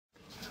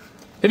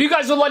If you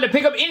guys would like to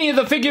pick up any of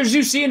the figures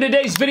you see in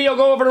today's video,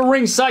 go over to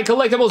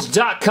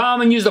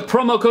ringsidecollectibles.com and use the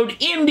promo code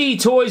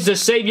MDTOYS to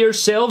save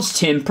yourselves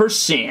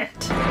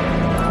 10%.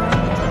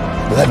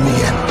 Let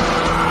me in.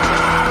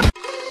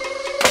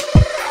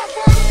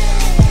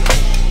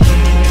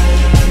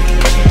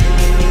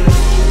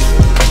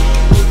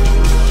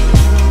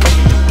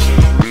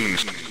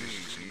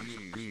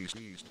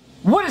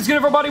 What is good,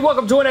 everybody?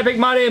 Welcome to an Epic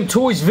My Damn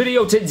Toys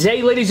video.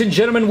 Today, ladies and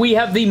gentlemen, we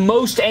have the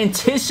most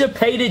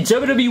anticipated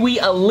WWE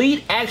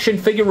Elite action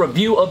figure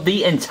review of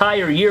the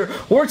entire year.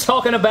 We're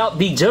talking about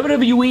the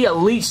WWE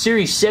Elite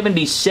Series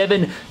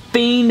 77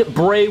 Fiend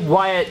Bray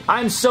Wyatt.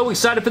 I'm so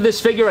excited for this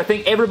figure. I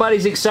think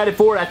everybody's excited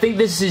for it. I think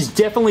this is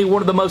definitely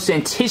one of the most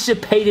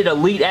anticipated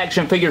Elite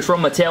action figures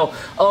from Mattel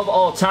of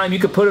all time. You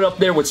could put it up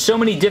there with so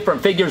many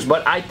different figures,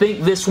 but I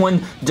think this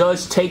one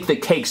does take the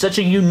cake. Such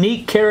a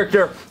unique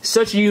character,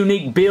 such a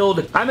unique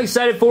build. I'm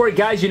excited for it,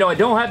 guys. You know, I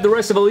don't have the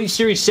rest of Elite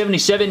Series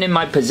 77 in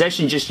my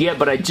possession just yet,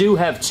 but I do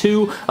have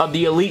two of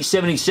the Elite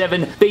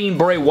 77 Fiend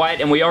Bray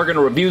Wyatt, and we are going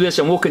to review this,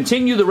 and we'll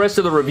continue the rest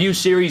of the review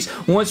series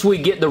once we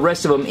get the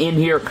rest of them in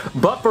here.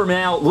 But for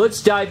now,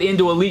 let's dive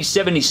into Elite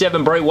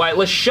 77 Bray Wyatt.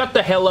 Let's shut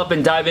the hell up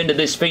and dive into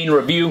this Fiend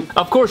review.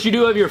 Of course, you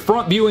do have your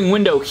front viewing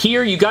window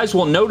here. You guys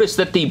will notice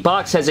that the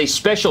box has a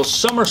special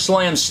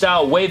SummerSlam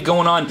style wave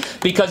going on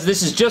because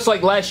this is just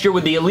like last year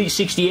with the Elite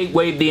 68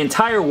 wave. The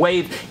entire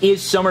wave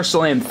is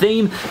SummerSlam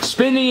theme.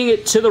 Spinning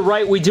it to the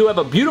right, we do have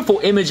a beautiful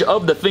image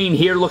of the Fiend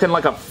here looking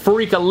like a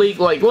freak elite.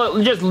 Like,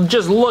 look,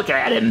 just look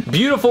at him.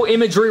 Beautiful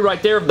imagery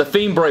right there of the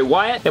Fiend Bray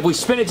Wyatt. If we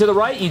spin it to the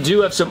right, you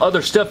do have some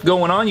other stuff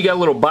going on. You got a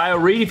little bio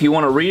read. If you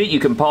want to read it,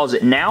 you can pause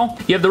it now.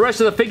 You have the rest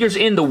of the figures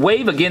in the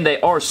wave. Again, they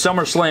are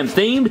SummerSlam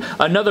themed.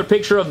 Another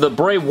picture of the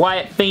Bray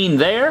Wyatt Fiend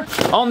there.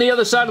 On the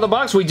other side of the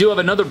box, we do have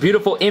another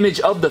beautiful image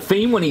of the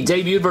Fiend when he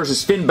debuted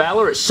versus Finn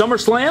Balor at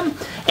SummerSlam.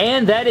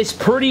 And that is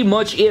pretty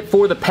much it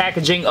for the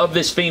packaging of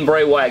this Fiend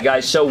Bray Wyatt,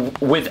 guys. So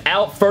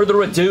without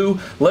further ado,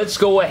 let's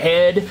go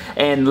ahead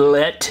and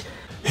let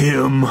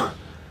him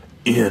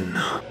in.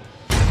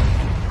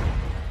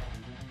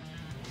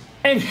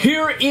 And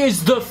here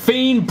is the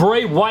Fiend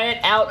Bray Wyatt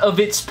out of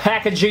its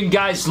packaging,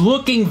 guys.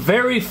 Looking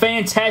very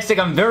fantastic.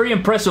 I'm very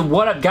impressed with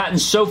what I've gotten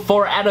so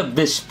far out of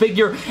this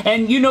figure.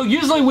 And, you know,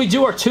 usually we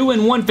do our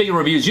 2-in-1 figure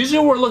reviews.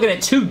 Usually we're looking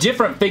at two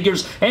different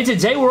figures. And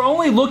today we're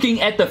only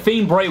looking at the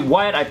Fiend Bray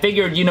Wyatt. I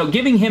figured, you know,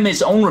 giving him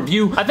his own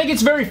review. I think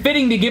it's very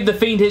fitting to give the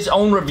Fiend his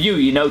own review.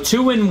 You know,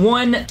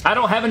 2-in-1. I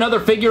don't have another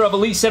figure of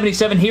Elite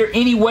 77 here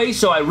anyway,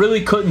 so I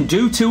really couldn't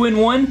do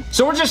 2-in-1.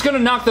 So we're just going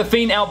to knock the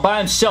Fiend out by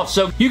himself.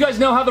 So you guys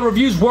know how the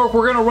reviews work.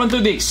 We're going to run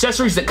through the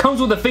accessories that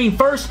comes with the Fiend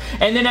first,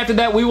 and then after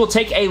that we will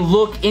take a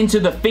look into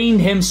the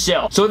Fiend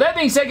himself. So with that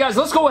being said, guys,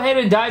 let's go ahead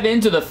and dive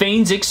into the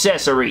Fiend's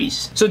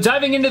accessories. So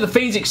diving into the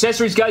Fiend's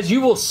accessories, guys,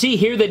 you will see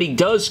here that he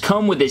does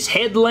come with his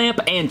headlamp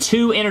and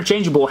two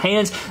interchangeable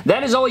hands.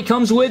 That is all he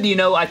comes with. You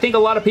know, I think a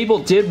lot of people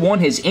did want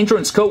his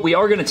entrance coat. We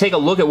are going to take a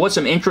look at what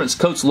some entrance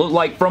coats look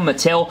like from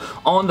Mattel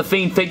on the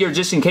Fiend figure,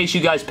 just in case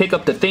you guys pick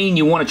up the Fiend,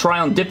 you want to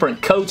try on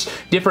different coats,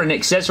 different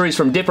accessories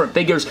from different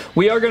figures.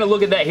 We are going to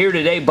look at that here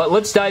today, but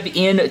let's dive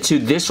in to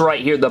this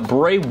right here, the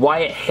Bray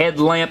Wyatt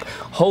headlamp.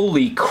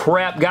 Holy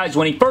crap, guys.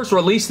 When he first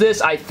released this,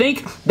 I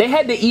think they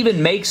had to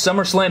even make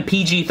SummerSlam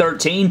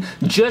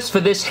PG-13 just for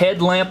this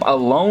headlamp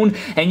alone.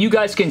 And you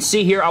guys can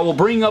see here, I will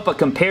bring up a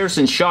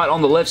comparison shot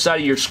on the left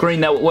side of your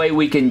screen. That way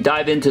we can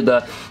dive into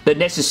the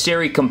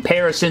necessary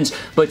comparisons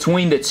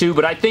between the two.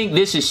 But I think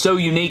this is so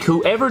unique.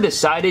 Whoever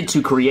decided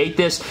to create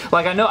this,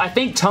 like I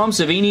think Tom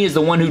Savini is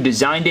the one who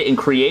designed it and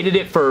created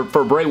it for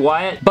Bray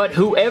Wyatt. But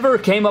whoever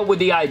came up with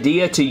the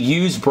idea to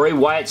use Bray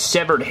Wyatt's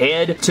severed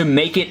head to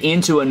make it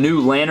into a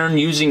new lantern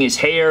using his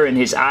hair and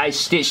his eyes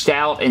stitched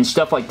out and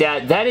stuff like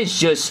that, that is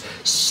just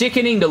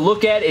sickening to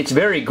look at. It's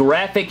very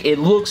graphic. It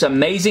looks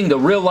amazing. The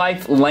real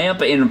life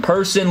lamp in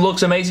person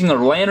looks amazing. The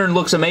lantern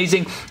looks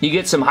amazing. You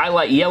get some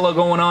highlight yellow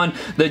going on.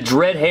 The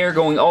dread hair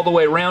going all the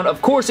way around.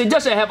 Of course, it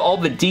doesn't have all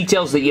the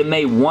details that you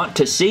may want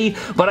to see,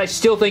 but I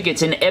still think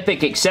it's an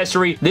epic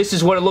accessory. This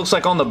is what it looks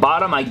like on the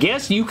bottom. I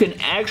guess you can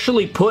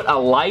actually put a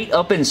light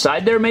up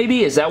inside there,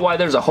 maybe. Is that why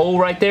there's a hole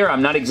right there?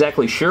 I'm not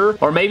exactly sure.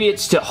 Or maybe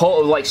it's to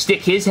hold, like,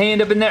 stick his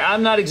hand up in there.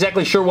 I'm not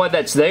exactly sure why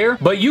that's there,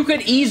 but you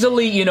could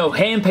easily, you know,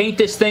 hand paint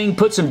this thing,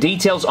 put some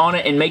details on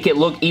it, and make it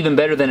look even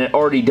better than it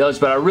already does.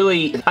 But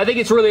I think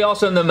it's really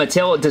awesome that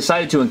Mattel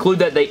decided to include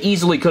that. They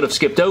easily could have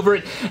skipped over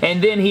it.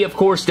 And then he, of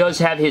course, does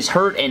have his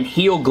hurt and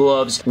heel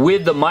gloves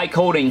with the mic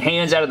holding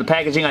hands out of the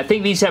packaging. I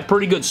think these have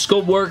pretty good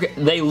sculpt work.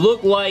 They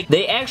look like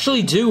they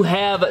actually do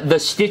have the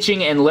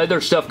stitching and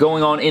leather stuff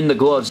going on in the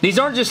gloves. These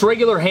aren't just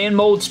regular hand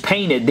molds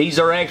painted. These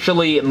are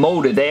actually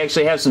molded. here, they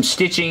actually have some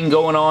stitching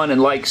going on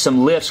and like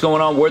some lifts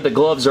going on where the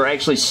gloves are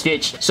actually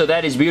stitched, so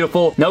that is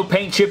beautiful. No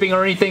paint chipping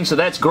or anything, so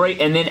that's great.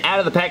 And then out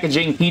of the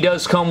packaging, he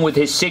does come with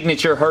his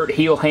signature hurt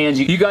heel hands.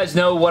 You guys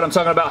know what I'm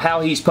talking about,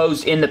 how he's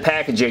posed in the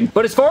packaging.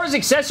 But as far as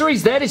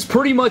accessories, that is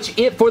pretty much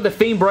it for the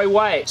Fiend Bray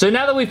Wyatt. So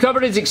now that we've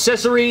covered his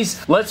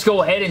accessories, let's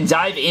go ahead and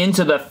dive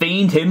into the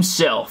Fiend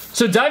himself.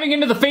 So diving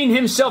into the Fiend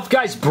himself,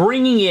 guys,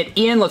 bringing it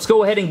in, let's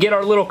go ahead and get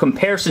our little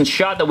comparison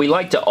shot that we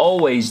like to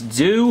always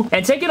do.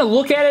 And taking a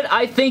look at it,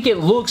 I think it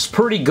looks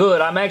pretty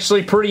good. I'm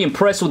actually pretty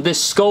impressed with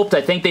this sculpt.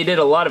 I think they did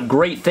a lot of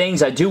great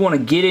things. I do want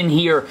to get in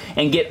here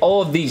and get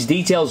all of these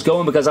details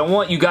going because I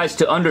want you guys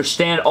to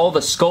understand all the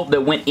sculpt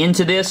that went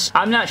into this.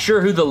 I'm not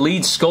sure who the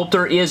lead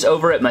sculptor is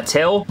over at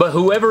Mattel, but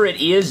whoever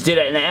it is did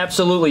an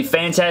absolutely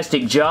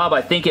fantastic job.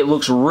 I think it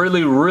looks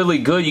really, really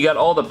good. You got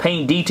all the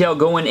paint detail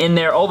going in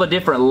there, all the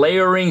different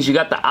layerings. You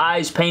got the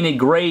eyes painted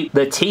great,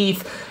 the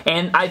teeth,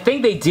 and I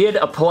think they did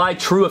apply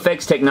True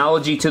Effects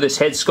technology to this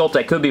head sculpt.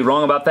 I could be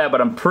wrong about that,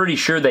 but I'm pretty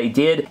sure they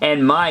did,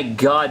 and my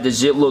god,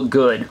 does it look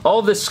good.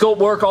 All this sculpt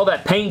work, all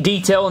that paint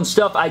detail and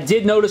stuff, I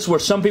did notice where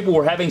some people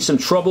were having some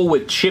trouble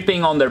with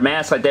chipping on their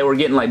mask, like they were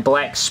getting like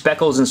black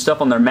speckles and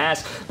stuff on their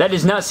mask. That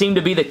does not seem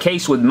to be the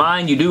case with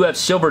mine. You do have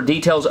silver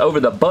details over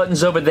the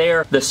buttons over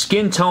there. The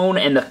skin tone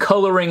and the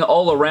coloring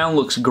all around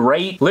looks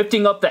great.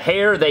 Lifting up the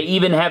hair, they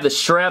even have the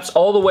straps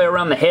all the way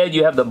around the head.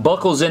 You have the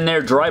buckles in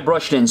there dry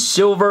brushed in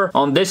silver.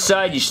 On this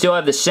side, you still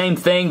have the same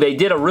thing. They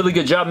did a really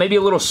good job. Maybe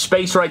a little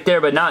space right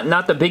there, but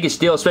not the biggest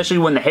deal, especially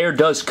when the hair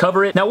does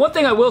cover it. Now, one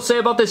thing I will say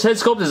about this head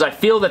sculpt is I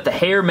feel that the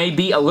hair may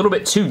be a little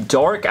bit too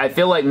dark. I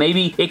feel like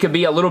maybe it could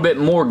be a little bit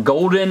more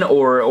golden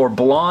or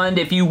blonde,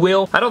 if you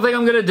will. I don't think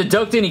I'm going to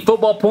deduct any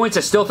football points.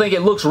 I still think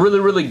it looks really,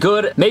 really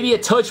good. Maybe a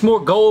touch more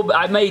gold.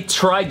 I may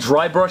try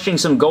dry brushing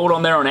some gold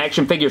on there on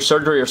action figure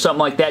surgery or something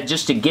like that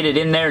just to get it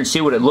in there and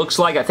see what it looks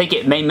like. I think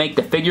it may make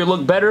the figure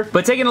look better.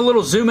 But taking a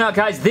little zoom out,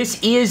 guys,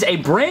 this is a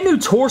brand new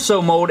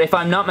torso mold, if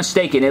I'm not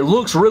mistaken. It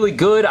looks really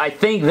good. I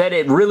think that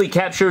it really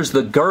captures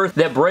the girth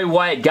that Bray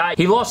Wyatt got.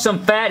 He lost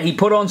some fat, he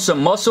put on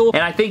some muscle,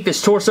 and I think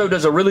this torso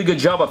does a really good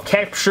job of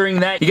capturing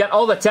that. You got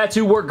all the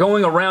tattoo work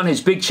going around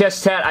his big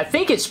chest tat. I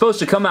think it's supposed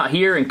to come out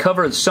here and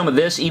cover some of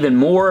this even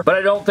more, but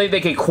I don't think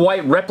they could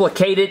quite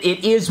replicate it.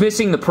 It is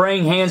missing the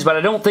praying hands, but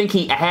I don't think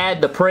he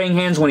had the praying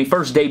hands when he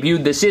first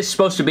debuted. This is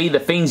supposed to be the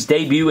Fiend's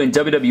debut in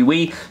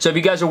WWE, so if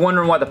you guys are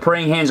wondering why the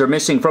praying hands are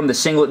missing from the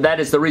singlet, that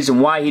is the reason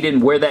why he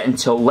didn't wear that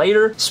until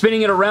later.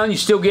 Spinning it around,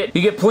 you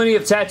get plenty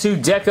of tattoo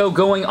deco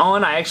going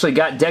on. I actually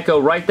got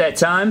deco right that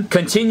time.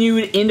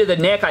 Continued into the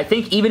neck. I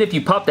think even if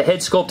you pop the head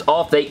sculpt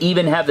off, they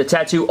even have the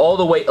tattoo all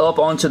the way up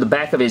onto the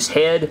back of his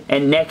head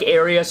and neck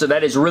area, so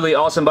that is really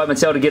awesome by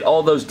Mattel to get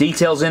all those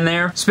details in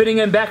there. Spinning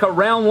him back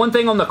around, one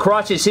thing on the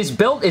crotch is his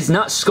belt is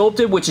not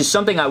sculpted, which is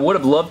something I would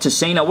have loved to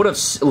seen. I would have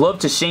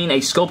loved to seen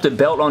a sculpted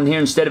belt on here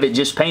instead of it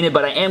just painted,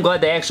 but I am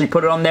glad they actually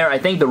put it on there. I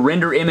think the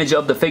render image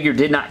of the figure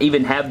did not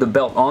even have the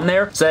belt on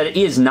there, so that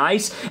is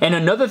nice. And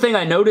another thing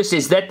I noticed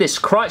is that this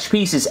crotch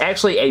piece is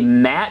actually a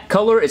matte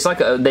color. It's like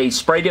they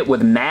sprayed it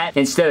with matte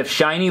instead of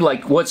shiny,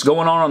 like what's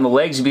going on the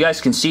legs. If you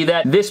guys can see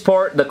that. This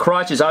part, the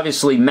crotch is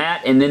obviously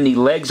matte, and then the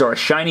legs are a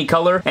shiny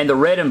color, and the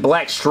red and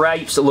black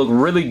stripes look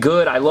really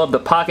good. I love the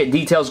pocket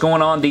details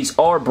going on. These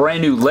are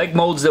brand new leg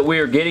molds that we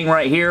are getting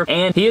right here,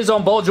 and he is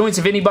on ball joints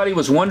if anybody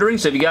was wondering,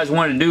 so if you guys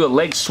wanted to do a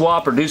leg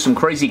swap or do some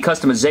crazy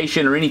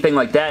customization or anything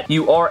like that,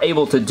 you are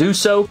able to do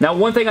so. Now,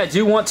 one thing I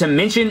do want to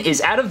mention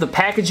is out of the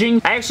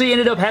packaging, I actually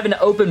ended up having to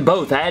open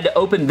both. I had to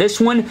open this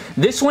one.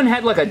 This one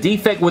had like a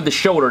defect with the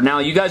shoulder. Now,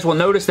 you guys will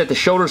notice that the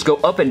shoulders go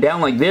up and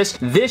down like this.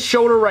 This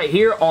shoulder right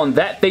here on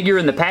that figure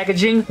in the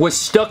packaging was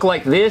stuck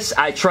like this.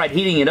 I tried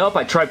heating it up.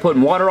 I tried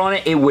putting water on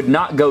it. It would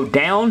not go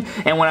down,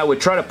 and when I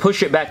would try to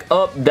push it back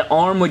up, the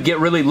arm would get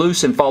really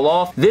loose and fall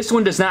off. This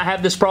one does not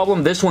have this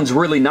problem. This one's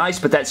really nice,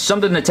 but that's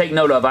something to take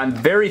note of. I'm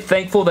very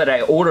thankful that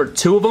I ordered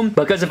two of them,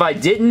 because if I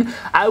didn't,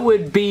 I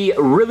would be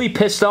really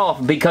pissed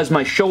off because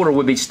my shoulder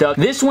would be stuck.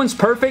 This one's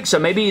perfect, so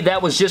maybe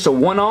that was just a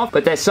one-off,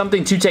 but that's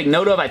something to take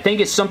note of. I think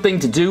it's something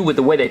to do with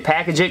the way they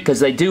package it, because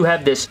they do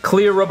have this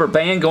clear rubber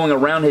band going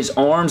around his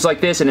arms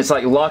like this, and it's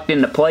like locked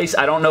into place.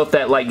 I don't know if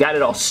that like got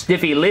it all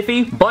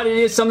stiffy-liffy, but it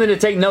is something to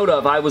take note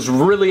of. I was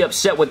really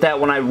upset with that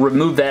when I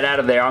removed that out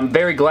of there. I'm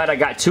very glad I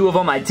got two of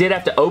them. I did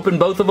have to open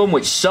both of them,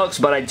 which sucks,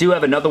 but I do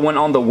have another one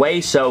on the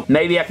way, so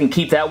maybe I can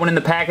keep that one in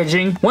the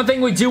packaging. One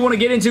thing we do want to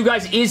get into,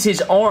 guys, is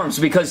his arms,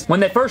 because when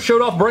they first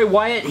showed off Bray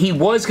Wyatt, he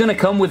was going to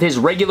come with his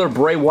regular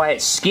Bray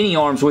Wyatt skinny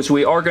arms, which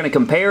we are going to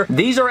compare.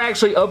 These are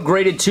actually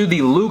upgraded to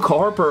the Luke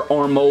Harper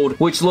arm mold,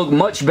 which look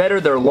much better.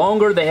 They're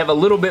longer, they have a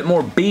little bit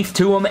more beef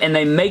to them, and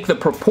they make the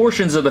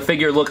proportions of the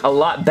figure look a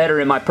lot better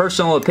in my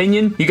personal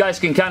opinion. You guys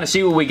can kind of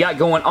see what we got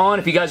going on.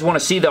 If you guys want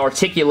to see the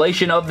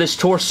articulation of this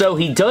torso,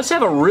 he does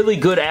have a really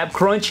good ab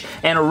crunch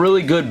and a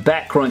really good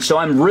back crunch, so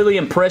I'm really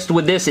impressed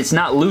with this. It's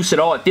not loose at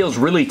all. It feels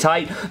really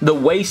tight. The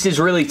waist is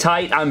really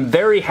tight. I'm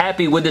very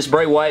happy with this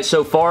Bray Wyatt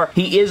so far.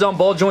 He is on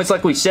ball joints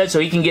like we said, so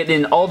he can get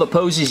in all the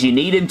poses you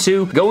need him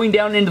to. Going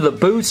down into the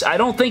boots, I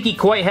don't think he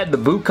quite had the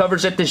boot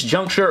covers at this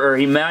juncture, or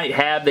he might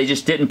have. They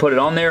just didn't put it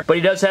on there, but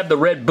he does have the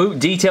red boot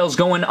details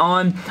going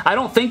on. I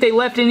don't think they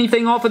left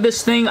anything off of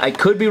this thing. I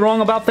could be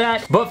wrong about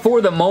that, but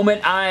for the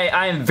moment,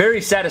 I am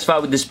very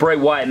satisfied with this Bray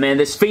Wyatt, man.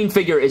 This Fiend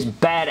figure is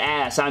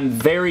badass. I'm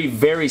very,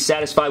 very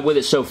satisfied with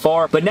it so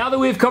far. But now that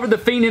we've covered the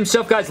Fiend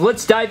himself, guys,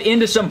 let's dive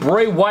into some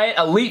Bray Wyatt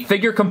Elite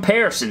figure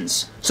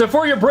comparisons. So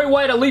for your Bray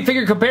Wyatt Elite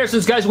figure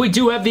comparisons, guys, we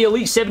do have the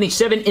Elite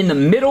 77 in the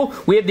middle.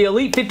 We have the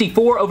Elite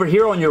 54 over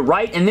here on your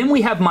right, and then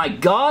we have my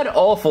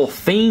god-awful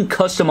Fiend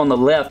custom on the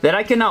left that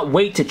I cannot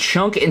wait to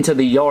chunk into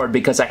the yard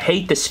because I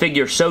hate this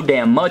figure so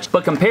damn much.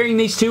 But comparing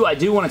these two, I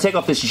do want to take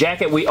off this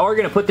jacket. We are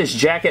going to put this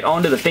jacket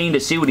onto the Fiend to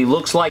see what he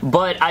looks like,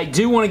 but I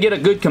do want to get a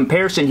good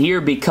comparison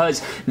here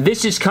because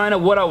this is kind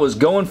of what I was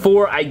going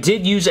for. I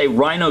did use a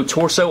rhino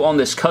torso on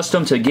this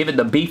custom to give it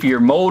the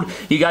beefier mold.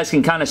 You guys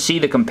can kind of see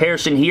the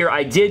comparison here.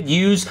 I did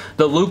use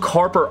the Luke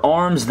Harper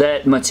arms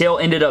that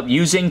Mattel ended up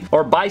using,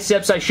 or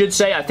biceps I should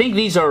say. I think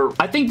these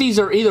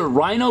are either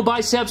rhino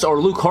biceps or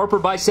Luke Harper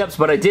biceps,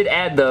 but I did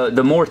add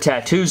the more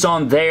tattoos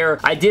on there.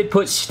 I did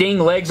put Sting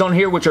legs on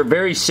here, which are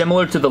very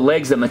similar to the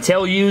legs that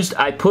Mattel used.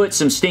 I put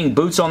some Sting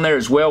boots on there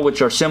as well,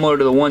 which are similar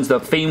to the ones the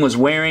Fiend was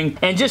wearing.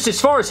 And just as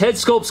far as head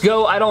sculpts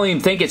go, I don't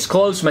even think it's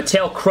close.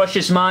 Mattel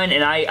crushes mine,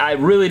 and I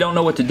really don't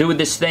know what to do with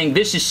this thing.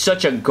 This is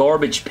such a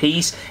garbage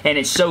piece, and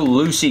it's so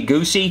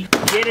loosey-goosey.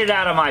 Get it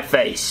out of my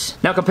face.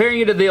 Now, comparing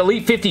it to the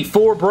Elite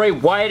 54 Bray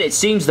Wyatt, it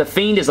seems the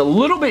Fiend is a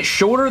little bit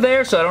shorter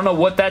there, so I don't know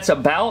what that's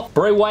about.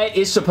 Bray Wyatt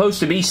is supposed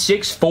to be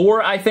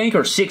 6'4", I think,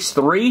 or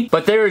 6'3",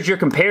 but there is your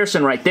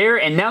comparison right there.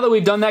 And now that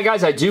we've done that,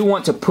 guys, I do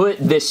want to put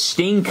this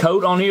Sting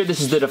coat on here. This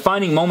is the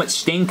Defining Moment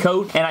Sting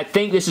coat, and I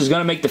think this is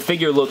going to make the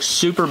figure look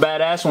super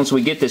badass once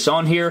we get this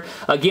on here.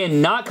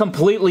 Again, not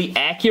completely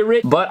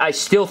accurate, but I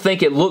still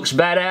think it looks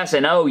badass,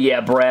 and oh yeah,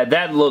 Brad,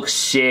 that looks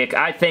sick.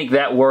 I think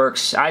that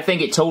works. I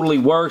think it totally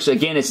works.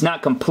 Again, it's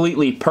not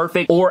completely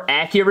perfect or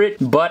accurate,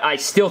 but I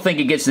still think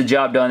it gets the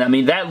job done. I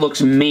mean, that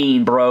looks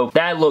mean, bro.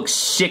 That looks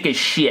sick as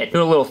shit.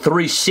 Do a little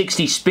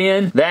 360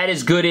 spin. That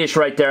is good-ish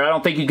right there. I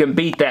don't think you can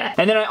beat that.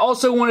 And then I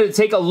also wanted to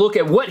take a look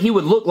at what he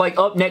would look like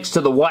up next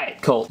to the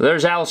Wyatt cult.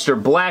 There's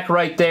Aleister Black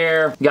right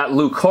there. Got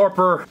Luke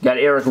Harper. Got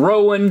Eric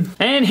Rowan.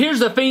 And here's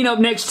the Fiend up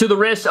next to the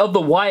rest of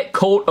the Wyatt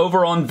cult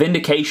over on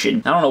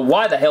Vindication. I don't know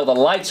why the hell the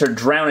lights are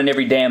drowning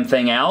every damn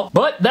thing out,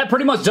 but that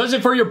pretty much does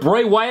it for your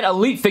Bray Wyatt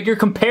Elite figure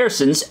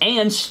comparisons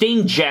and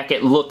Sting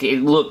jacket look,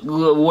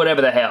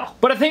 whatever the hell.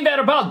 But I think that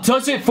about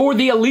does it for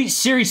the Elite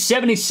Series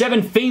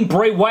 77 Fiend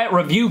Bray Wyatt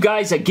review,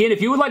 guys. Again,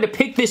 if you would like to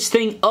pick this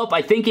thing up,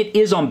 I think it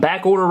is on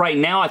back order right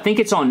now. I think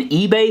it's on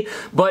eBay,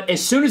 but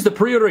as soon as the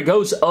pre-order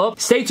goes up,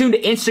 stay tuned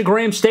to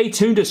Instagram, stay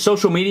tuned to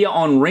social media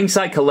on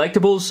Ringside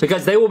Collectibles,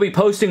 because they will be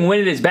posting when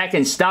it is back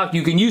in stock.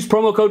 You can use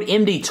promo code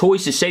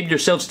MDTOYS to save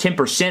yourselves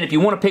 10% if you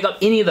want to pick up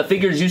any of the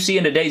figures you see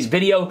in today's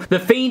video. The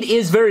Fiend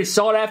is very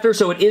sought after,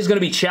 so it is going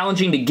to be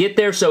challenging to get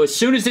there, so as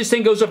soon as this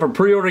thing goes up for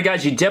pre-order,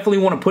 guys, you definitely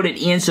want to put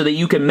it in so that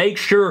you can make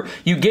sure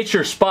you get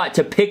your spot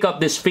to pick up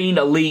this Fiend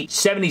Elite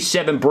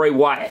 77 Bray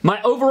Wyatt.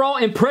 My overall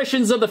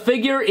impressions of the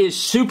figure is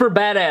super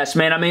badass,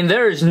 man. I mean,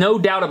 there is no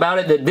doubt about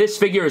it that this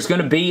figure is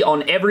going to be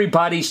on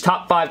everybody's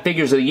top 5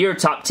 figures of the year,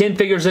 top 10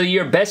 figures of the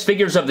year, best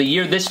figures of the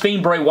year. This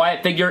Fiend Bray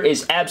Wyatt figure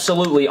is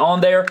absolutely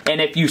on there,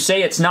 and if you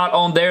say it's not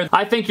on there,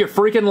 I think you're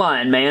freaking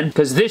lying, man,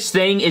 because this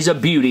thing is a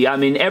beauty. I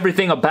mean,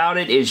 everything about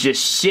it is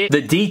just sick.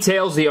 The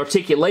details, the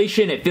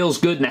articulation, it feels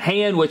good in the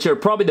hand, which are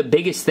probably the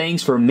biggest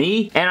things for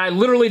me, and I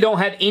literally don't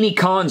have any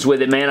cons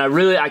with it, man.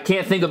 I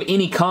can't think of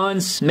any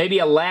cons. Maybe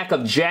a lack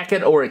of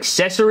jacket or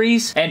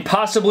accessories, and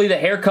possibly the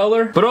hair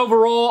color, but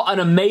overall, an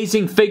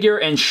amazing figure,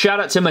 and shout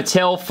out to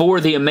Mattel for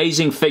the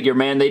amazing figure,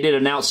 man. They did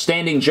an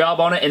outstanding job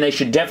on it, and they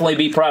should definitely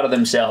be proud of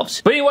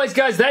themselves. But anyways,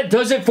 guys, that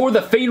does it for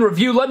the Fiend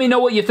review. Let me know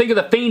what you think of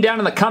the Fiend down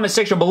in the comment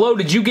section below.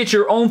 Did you get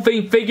your own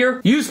Fiend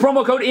figure? Use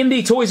promo code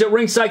MDTOYS at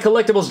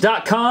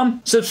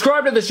ringsidecollectibles.com.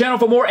 Subscribe to the channel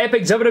for more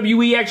epic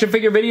WWE action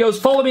figure videos.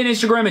 Follow me on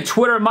Instagram and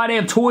Twitter at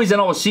MyDamnToys,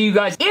 and I will see you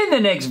guys in the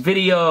next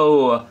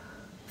video.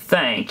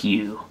 Thank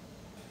you.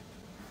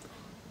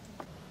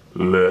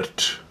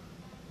 Let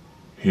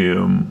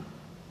him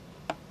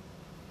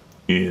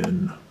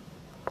in.